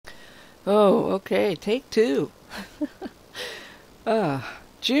Oh, okay, take two.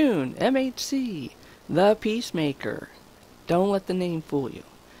 June, MHC, the Peacemaker. Don't let the name fool you.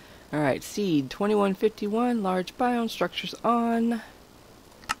 Alright, seed 2151, large biome structures on.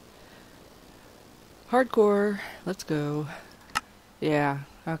 Hardcore, let's go. Yeah,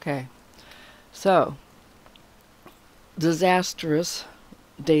 okay. So, disastrous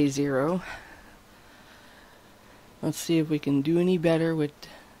day 0. Let's see if we can do any better with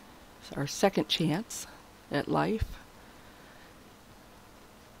our second chance at life.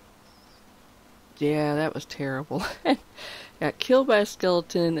 Yeah, that was terrible. Got killed by a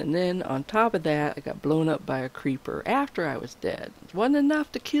skeleton, and then on top of that, I got blown up by a creeper after I was dead. It wasn't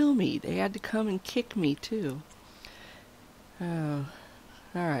enough to kill me. They had to come and kick me, too. Oh,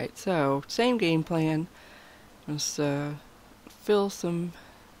 alright, so, same game plan. Let's fill some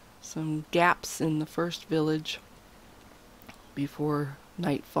gaps in the first village before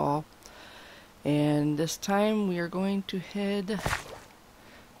nightfall. And this time we are going to head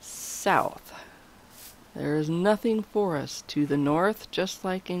south. There is nothing for us to the north, just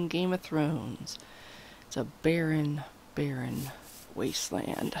like in Game of Thrones. It's a barren, barren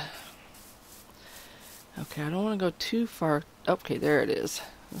wasteland. Okay, I don't want to go too far. Okay, there it is.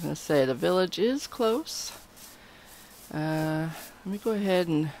 I was going to say, the village is close. Let me go ahead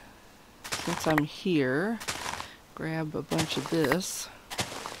and, since I'm here, grab a bunch of this.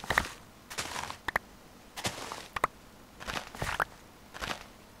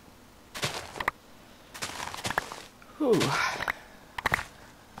 Whew.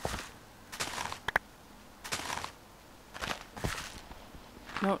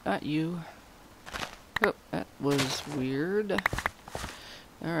 No, not you. Oh, that was weird.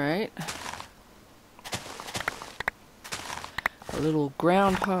 Alright. A little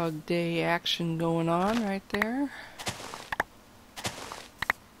Groundhog Day action going on right there.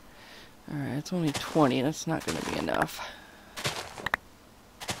 Alright, it's only 20. That's not going to be enough.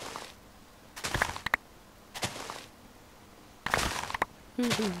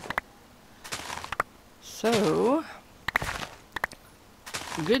 So,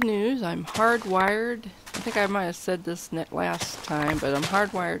 good news, I'm hardwired. I think I might have said this last time, but I'm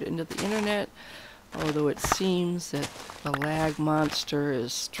hardwired into the internet, although it seems that the lag monster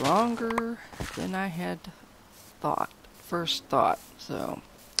is stronger than I had first thought, so.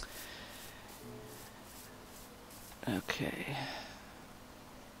 Okay.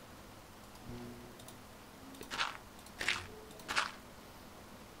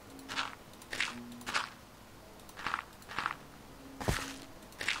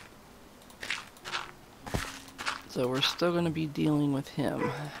 So we're still going to be dealing with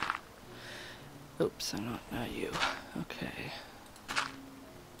him. Oops, I'm not you. Okay.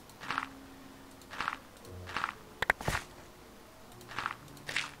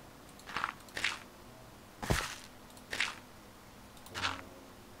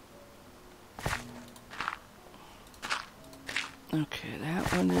 Okay,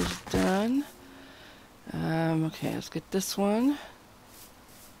 that one is done. Okay, let's get this one.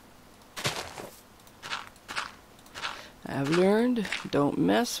 I've learned, don't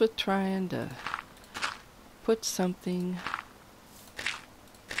mess with trying to put something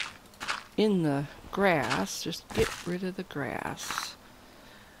in the grass. Just get rid of the grass.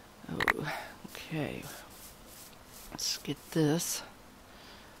 Oh, okay. Let's get this.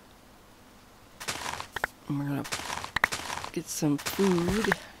 And we're gonna get some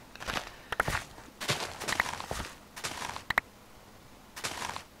food.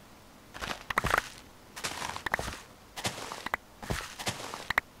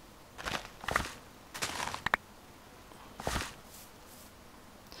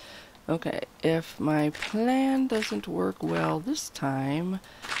 Okay, if my plan doesn't work well this time,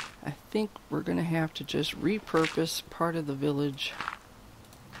 I think we're going to have to just repurpose part of the village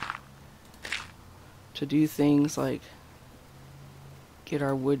to do things like get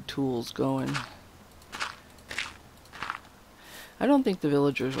our wood tools going. I don't think the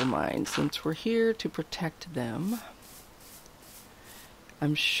villagers will mind, since we're here to protect them.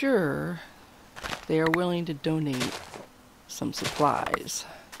 I'm sure they are willing to donate some supplies.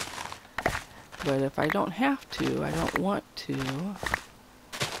 But if I don't have to, I don't want to.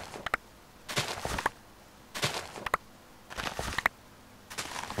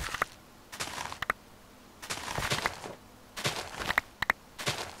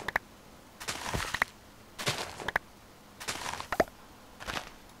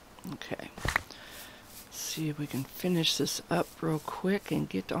 Okay. Let's see if we can finish this up real quick and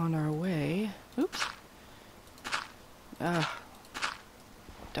get on our way. Oops. Ah.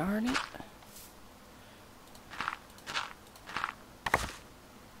 Darn it.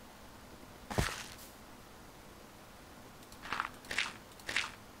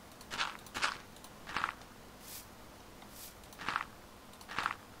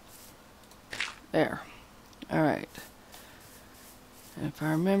 There. Alright. If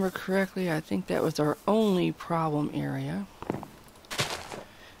I remember correctly, I think that was our only problem area.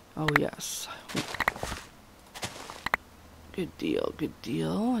 Oh yes. Good deal, good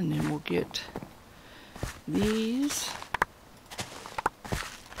deal. And then we'll get these.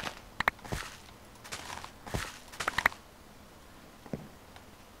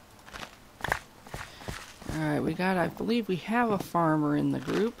 Alright, I believe we have a farmer in the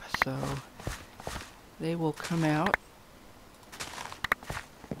group, so they will come out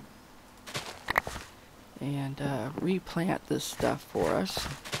and replant this stuff for us.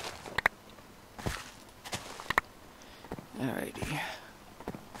 Alrighty.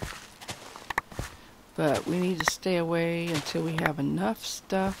 But we need to stay away until we have enough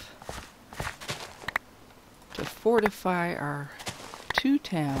stuff to fortify our 2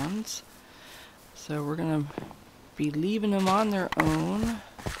 towns. So we're going to be leaving them on their own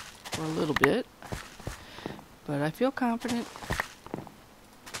for a little bit. But I feel confident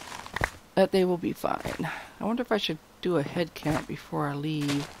that they will be fine. I wonder if I should do a head count before I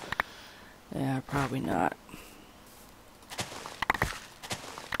leave. Yeah, probably not.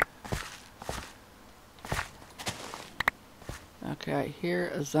 Okay, I hear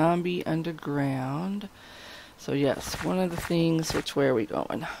a zombie underground. So yes, one of the things, which way are we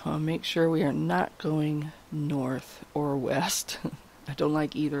going? I'll make sure we are not going north or west. I don't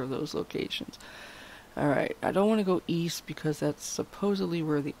like either of those locations. Alright, I don't want to go east because that's supposedly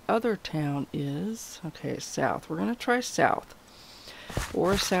where the other town is. Okay, south. We're going to try south.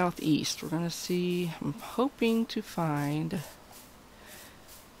 Or southeast. We're going to see, I'm hoping to find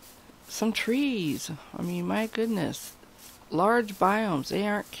some trees. I mean, my goodness. Large biomes, they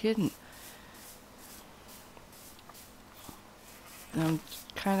aren't kidding. I'm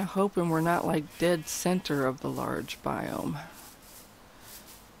kind of hoping we're not like dead center of the large biome.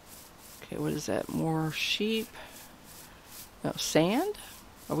 Okay, what is that? More sheep? No, sand?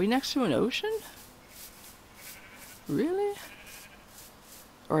 Are we next to an ocean? Really?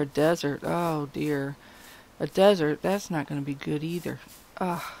 Or a desert? Oh dear. A desert, that's not going to be good either.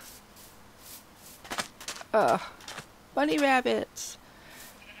 Ugh. Ugh. Bunny rabbits!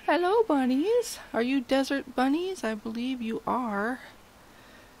 Hello, bunnies. Are you desert bunnies? I believe you are.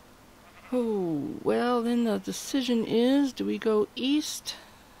 Oh, well, then the decision is, do we go east,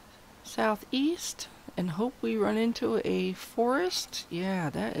 southeast, and hope we run into a forest? Yeah,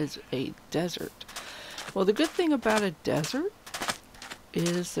 that is a desert. Well, the good thing about a desert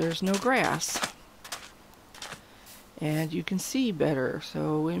is there's no grass. And you can see better,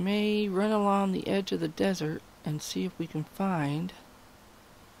 so we may run along the edge of the desert and see if we can find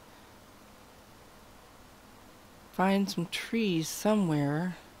some trees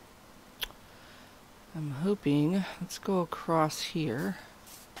somewhere. I'm hoping. Let's go across here.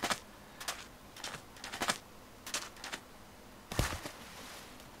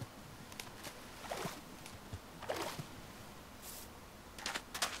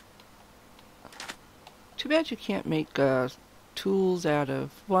 Too bad you can't make tools out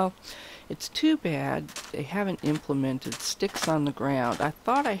of, well, it's too bad they haven't implemented sticks on the ground. I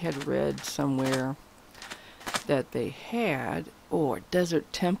thought I had read somewhere that they had. Oh, a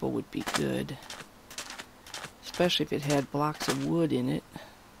desert temple would be good. Especially if it had blocks of wood in it.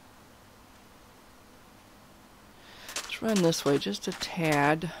 Let's run this way just a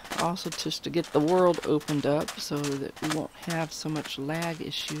tad. Also just to get the world opened up so that we won't have so much lag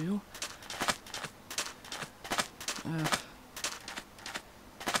issue.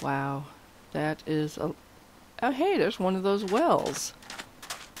 Wow. That is a... Oh, hey, there's one of those wells.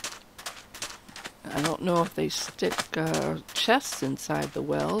 I don't know if they stick chests inside the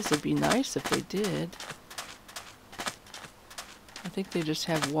wells. It'd be nice if they did. I think they just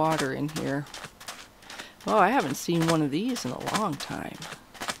have water in here. Oh, I haven't seen one of these in a long time.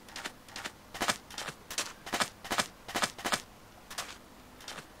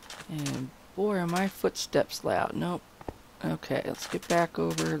 And boy, are my footsteps loud. Nope. Okay, let's get back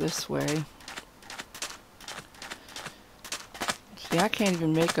over this way. See, I can't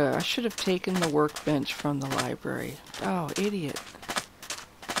even make a... I should have taken the workbench from the library. Oh, idiot.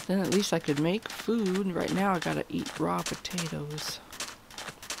 Then at least I could make food. Right now I gotta eat raw potatoes.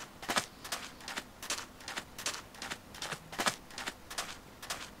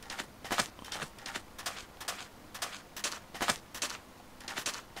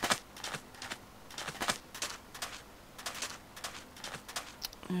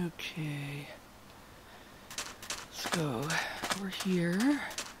 Okay. Let's go over here.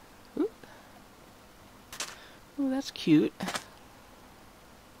 Oop. Oh, that's cute.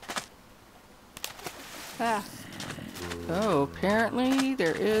 Ah. Oh, apparently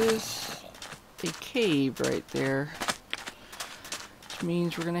there is a cave right there. Which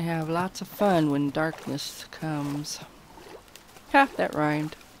means we're going to have lots of fun when darkness comes. Ha, that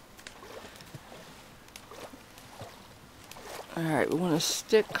rhymed. Alright, we want to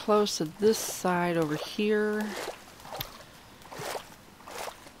stick close to this side over here.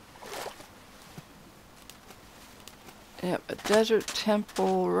 Yep, a desert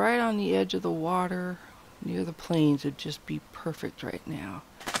temple right on the edge of the water near the plains would just be perfect right now.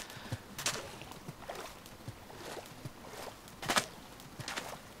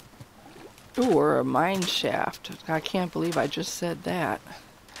 Ooh, or a mine shaft. I can't believe I just said that.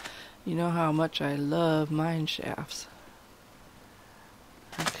 You know how much I love mine shafts.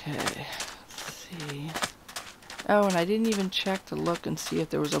 Okay, let's see. Oh, and I didn't even check to look and see if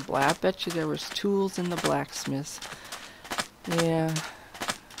there was a I bet you there was tools in the blacksmith's. Yeah.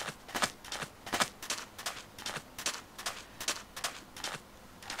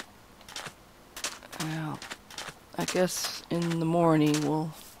 Well, I guess in the morning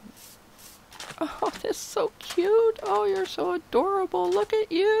we'll... Oh, this is so cute. Oh, you're so adorable. Look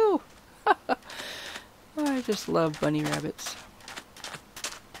at you. I just love bunny rabbits.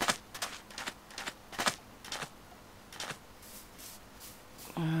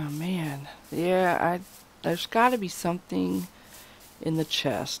 Oh, man. Yeah, there's got to be something in the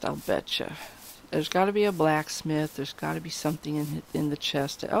chest, I'll betcha. There's got to be a blacksmith. There's got to be something in the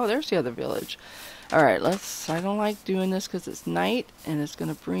chest. Oh, there's the other village. Alright, I don't like doing this because it's night and it's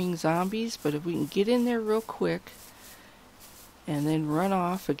going to bring zombies, but if we can get in there real quick and then run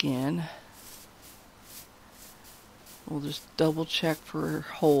off again, we'll just double check for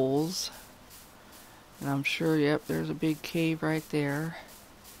holes. And I'm sure, yep, there's a big cave right there.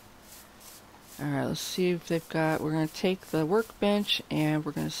 Alright, let's see if they've got, we're going to take the workbench and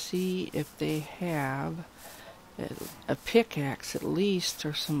we're going to see if they have a pickaxe at least,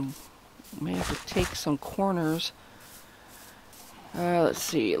 or some, may have to take some corners. Let's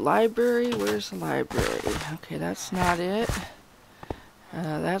see, library, where's the library? Okay, that's not it.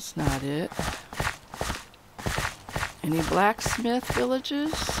 That's not it. Any blacksmith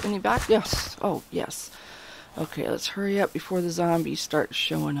villages? Any black, yes, oh, yes. Okay, let's hurry up before the zombies start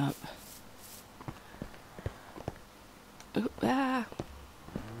showing up. Ooh, ah.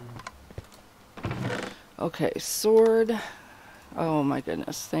 Okay, sword. Oh my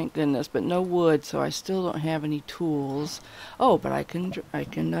goodness, thank goodness, but no wood, so I still don't have any tools. Oh, but I can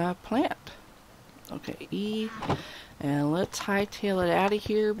plant. Okay, E, and let's hightail it out of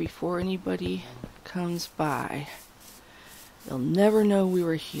here before anybody comes by. They'll never know we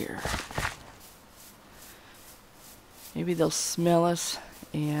were here. Maybe they'll smell us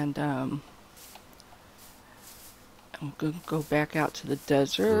and I'm going to go back out to the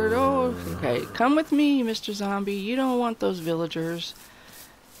desert. Oh, okay. Come with me, Mr. Zombie. You don't want those villagers.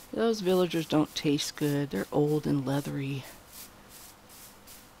 Those villagers don't taste good. They're old and leathery.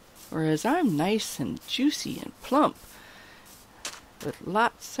 Whereas I'm nice and juicy and plump. With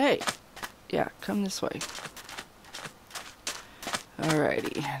lots, say. Yeah, come this way.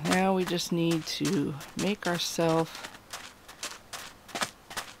 Alrighty. Now we just need to make ourselves...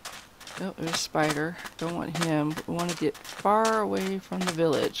 Oh, there's a spider. Don't want him. But we want to get far away from the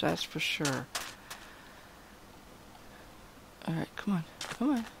village, that's for sure. Alright, come on.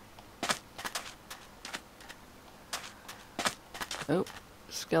 Come on. Oh,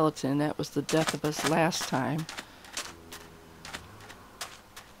 skeleton. That was the death of us last time.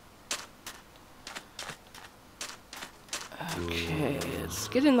 Okay, let's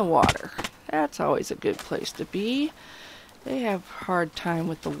get in the water. That's always a good place to be. They have a hard time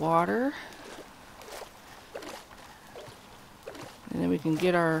with the water. And then we can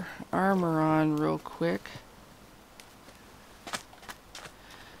get our armor on real quick.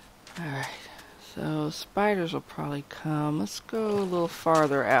 Alright, so spiders will probably come. Let's go a little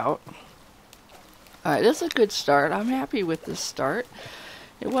farther out. Alright, this is a good start. I'm happy with this start.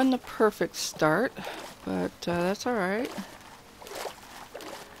 It wasn't a perfect start, but that's alright.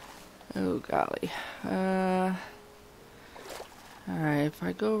 Oh golly. Alright, if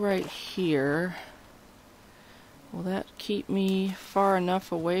I go right here, will that keep me far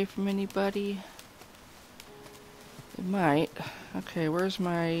enough away from anybody? It might. Okay, where's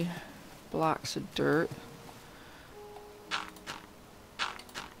my blocks of dirt?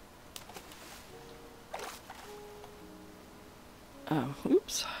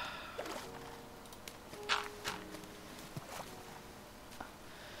 Oops.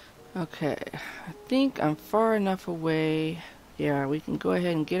 Okay, I think I'm far enough away. Yeah, we can go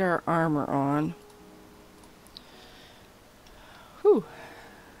ahead and get our armor on. Whew.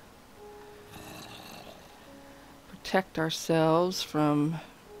 Protect ourselves from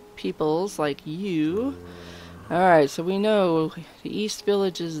peoples like you. Alright, so we know the East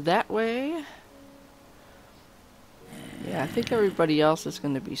Village is that way. Yeah, I think everybody else is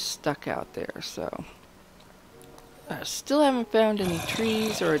going to be stuck out there, so. I still haven't found any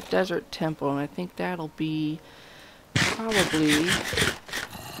trees or a desert temple, and I think that'll be probably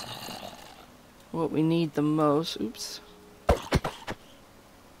what we need the most. Oops.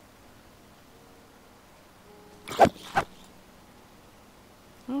 I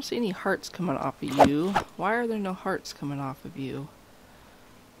don't see any hearts coming off of you. Why are there no hearts coming off of you?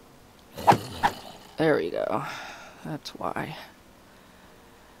 There we go. That's why.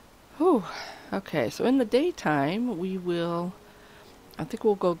 Whew. Okay, so in the daytime, I think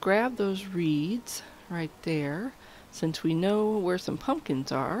we'll go grab those reeds right there, since we know where some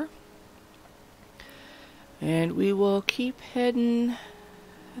pumpkins are. And we will keep heading,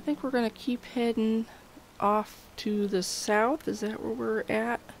 I think we're going to keep heading off to the south. Is that where we're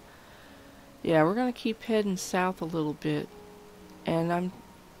at? Yeah, we're going to keep heading south a little bit. And I'm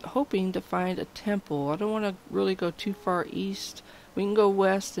hoping to find a temple. I don't want to really go too far east. We can go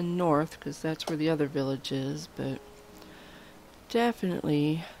west and north, because that's where the other village is, but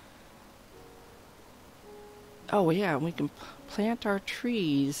definitely. Oh yeah, we can plant our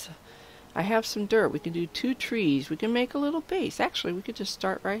trees. I have some dirt. We can do 2 trees. We can make a little base. Actually, we could just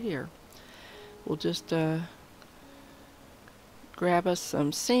start right here. We'll just grab us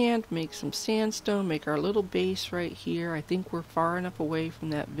some sand, make some sandstone, make our little base right here. I think we're far enough away from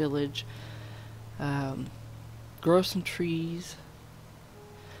that village. Grow some trees.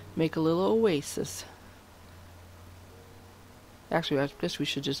 Make a little oasis. Actually, I guess we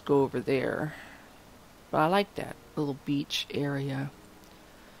should just go over there. But I like that little beach area.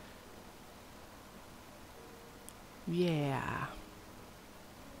 Yeah.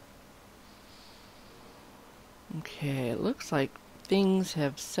 Okay, it looks like things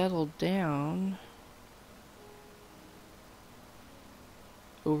have settled down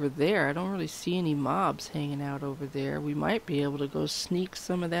over there. I don't really see any mobs hanging out over there. We might be able to go sneak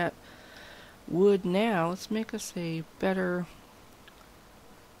some of that wood now. Let's make us a better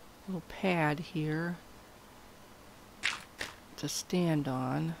little pad here to stand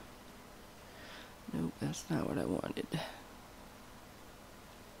on. Nope, that's not what I wanted.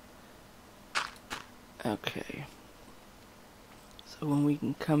 Okay. So when we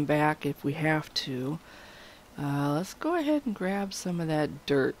can come back, if we have to, let's go ahead and grab some of that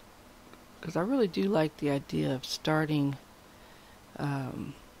dirt, because I really do like the idea of starting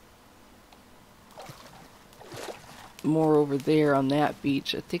more over there on that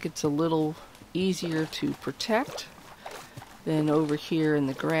beach. I think it's a little easier to protect than over here in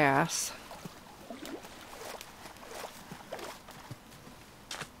the grass.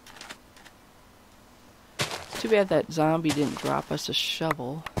 Too bad that zombie didn't drop us a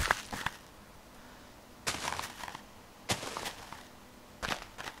shovel.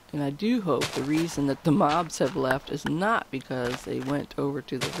 And I do hope the reason that the mobs have left is not because they went over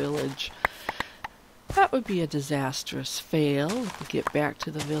to the village. That would be a disastrous fail if we get back to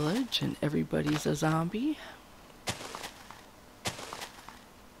the village and everybody's a zombie.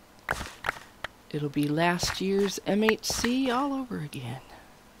 It'll be last year's MHC all over again.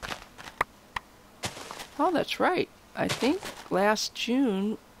 Oh, that's right. I think last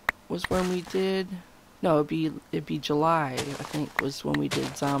June was when we did... No, it'd be July, I think, was when we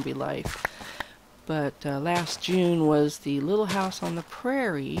did Zombie Life. But last June was the Little House on the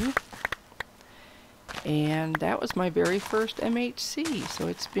Prairie. And that was my very first MHC, so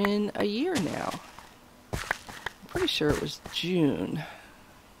it's been a year now. I'm pretty sure it was June.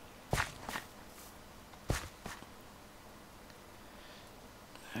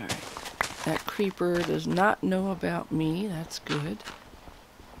 Alright. That creeper does not know about me. That's good.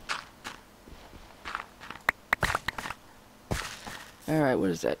 Alright, what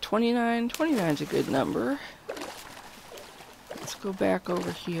is that? 29? 29 is a good number. Let's go back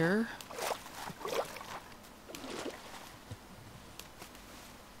over here.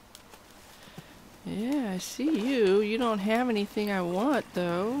 Yeah, I see you. You don't have anything I want,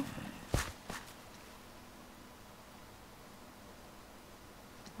 though.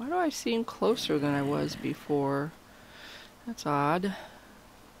 Why do I seem closer than I was before? That's odd.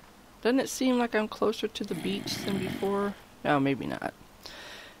 Doesn't it seem like I'm closer to the beach than before? No, maybe not.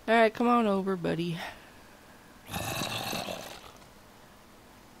 Alright, come on over, buddy.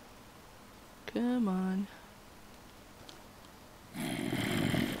 Come on.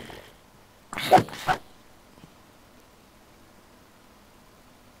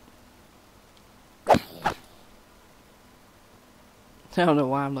 I don't know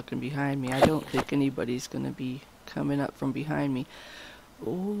why I'm looking behind me. I don't think anybody's going to be coming up from behind me.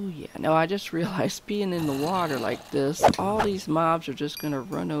 Oh yeah, no, I just realized being in the water like this, all these mobs are just gonna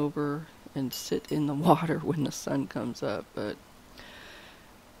run over and sit in the water when the sun comes up, but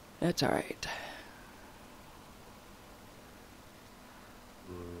that's alright.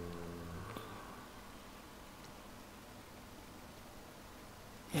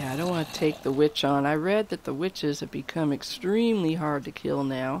 Yeah, I don't want to take the witch on. I read that the witches have become extremely hard to kill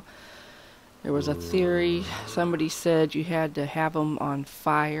now. There was a theory, somebody said you had to have them on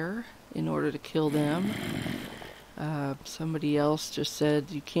fire in order to kill them. Somebody else just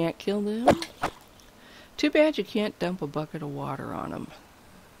said you can't kill them. Too bad you can't dump a bucket of water on them.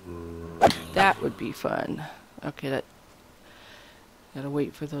 That would be fun. Okay, gotta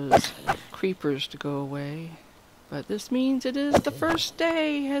wait for those creepers to go away. But this means it is the first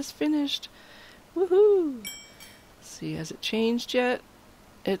day has finished. Woohoo! Let's see, has it changed yet?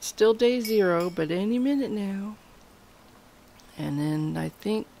 It's still day 0, but any minute now. And then I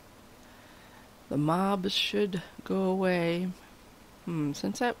think the mobs should go away.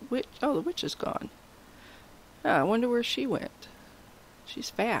 Since that witch... Oh, the witch is gone. Oh, I wonder where she went. She's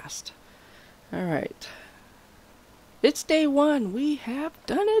fast. Alright. It's day 1. We have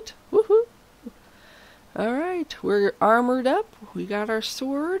done it. Woohoo! Alright, we're armored up. We got our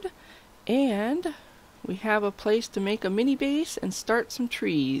sword. And we have a place to make a mini base and start some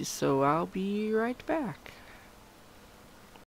trees. So I'll be right back.